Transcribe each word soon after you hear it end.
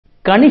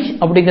கனிஷ்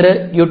அப்படிங்கிற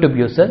YouTube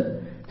user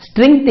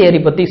string theory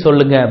பத்தி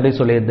சொல்லுங்க அப்படின்னு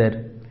சொல்லியிருந்தார்.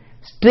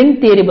 ஸ்ட்ரிங்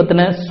தியரி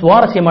பத்தின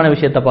சுவாரஸ்யமான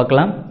விஷயத்தை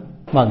பார்க்கலாம்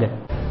வாங்க.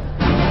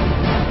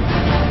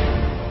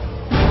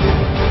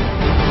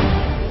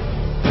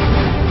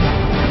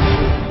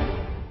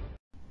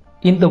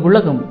 இந்த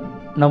உலகம்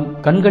நம்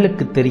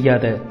கண்களுக்கு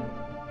தெரியாத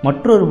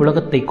மற்றொரு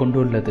உலகத்தை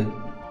கொண்டுள்ளது.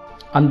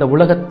 அந்த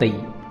உலகத்தை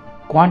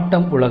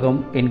குவாண்டம் உலகம்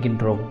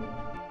என்கின்றோம்.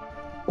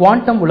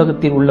 குவாண்டம்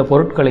உலகத்தில் உள்ள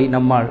பொருட்களை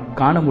நம்மால்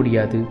காண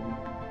முடியாது.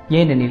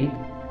 ஏனெனில்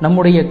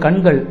நம்முடைய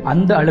கண்கள்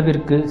அந்த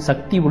அளவிற்கு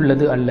சக்தி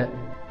உள்ளது அல்ல.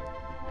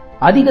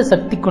 அதிக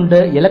சக்தி கொண்ட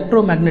எலக்ட்ரோ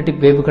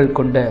மேக்னெட்டிக் வேவுகள்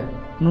கொண்ட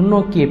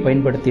நுண்ணோக்கியை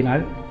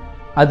பயன்படுத்தினால்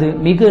அது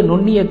மிக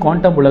நுண்ணிய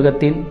குவாண்டம்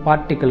உலகத்தின்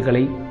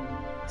பார்ட்டிகிள்களை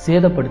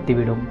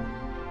சேதப்படுத்திவிடும்.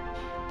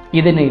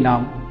 இதனை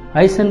நாம்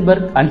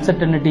ஹைசன்பர்க்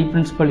அன்சர்டனிட்டி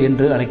பிரின்சிபல்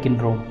என்று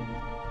அழைக்கின்றோம்.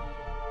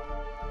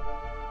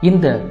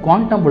 இந்த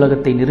குவாண்டம்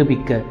உலகத்தை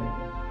நிரூபிக்க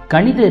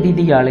கணித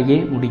ரீதியாலேயே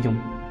முடியும்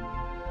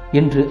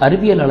என்று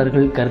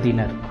அறிவியலாளர்கள்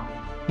கருதினர்.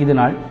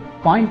 இதனால்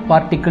பாயிண்ட்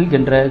பார்ட்டிகிள்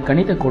என்ற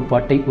கணித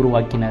கோட்பாட்டை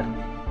உருவாக்கினர்.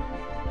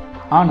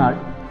 ஆனால்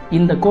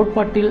இந்த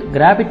கோட்பாட்டில்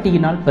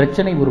கிராவிட்டியினால்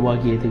பிரச்சனை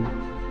உருவாகியது.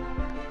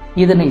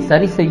 இதனை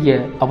சரி செய்ய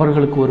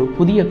அவர்களுக்கு ஒரு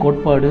புதிய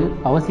கோட்பாடு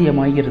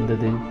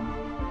அவசியமாயிருந்தது.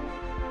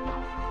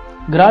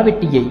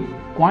 கிராவிட்டியை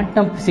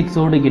குவாண்டம்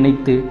பிசிக்ஸோடு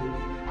இணைத்து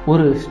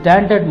ஒரு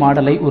ஸ்டாண்டர்ட்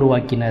மாடலை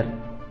உருவாக்கினர்.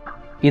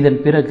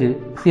 இதன் பிறகு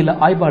சில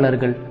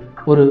ஆய்வாளர்கள்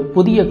ஒரு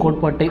புதிய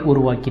கோட்பாட்டை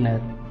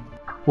உருவாக்கினர்.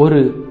 ஒரு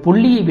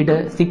புள்ளியை விட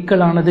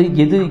சிக்கலானது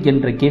எது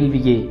என்ற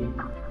கேள்வியே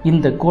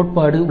இந்த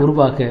கோட்பாடு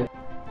உருவாக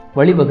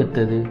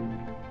வழிவகுத்தது.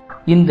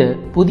 இந்த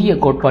புதிய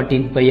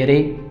கோட்பாட்டின் பெயரே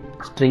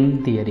ஸ்ட்ரிங்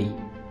தியரி.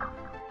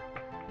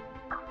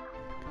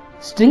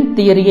 ஸ்ட்ரிங்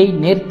தியரியை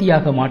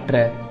நேர்த்தியாக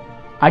மாற்ற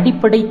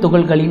அடிப்படை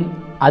துகள்களின்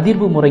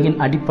அதிர்வு முறையின்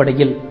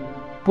அடிப்படையில்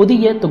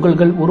புதிய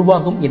துகள்கள்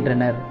உருவாகும்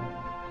என்றனர்.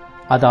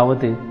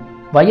 அதாவது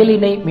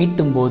வயலினை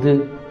மீட்டும் போது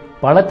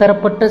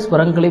பலதரப்பட்ட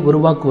ஸ்வரங்களை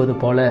உருவாக்குவது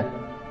போல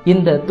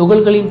இந்த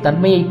துகள்களின்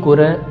தன்மையை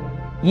கூற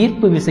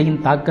ஈர்ப்பு விசையின்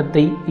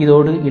தாக்கத்தை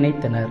இதோடு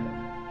இணைத்தனர்.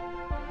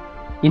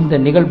 இந்த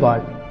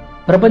நிகழ்வால்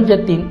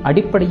பிரபஞ்சத்தின்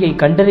அடிப்படையை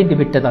கண்டறிந்து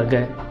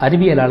விட்டதாக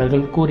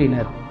அறிவியலாளர்கள்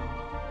கூறினர்.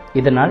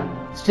 இதனால்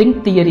ஸ்ட்ரிங்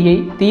தியரியை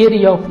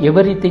தியரி ஆஃப்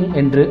எவரிதிங்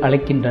என்று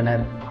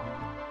அழைக்கின்றனர்.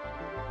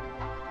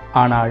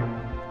 ஆனால்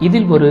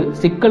இதில் ஒரு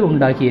சிக்கல்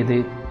உண்டாகியது.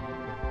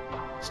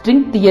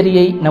 ஸ்ட்ரிங்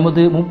தியரியை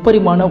நமது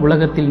முப்பரிமாண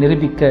உலகத்தில்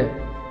நிரூபிக்க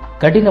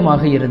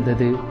கடினமாக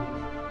இருந்தது.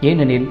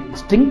 ஏனெனில்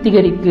ஸ்ட்ரிங்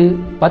தியரிக்கு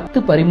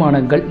 10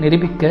 பரிமாணங்கள்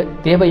நிரூபிக்க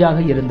தேவையாக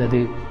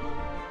இருந்தது.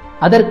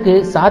 அதற்கு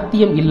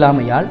சாத்தியம்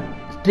இல்லாமையால்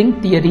ஸ்ட்ரிங்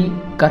தியரி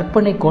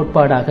கற்பனை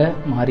கோட்பாடாக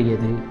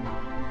மாறியது.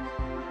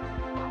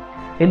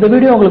 இந்த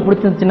வீடியோ உங்களுக்கு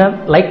பிடிச்சிருந்துச்சுன்னா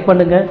லைக்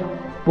பண்ணுங்க.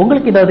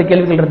 உங்களுக்கு ஏதாவது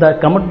கேள்விகள் இருந்தால்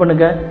கமெண்ட்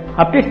பண்ணுங்க.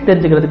 அப்டேட்ஸ்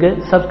தெரிஞ்சுக்கிறதுக்கு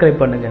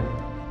சப்ஸ்கிரைப் பண்ணுங்க.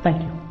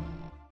 தேங்க்யூ.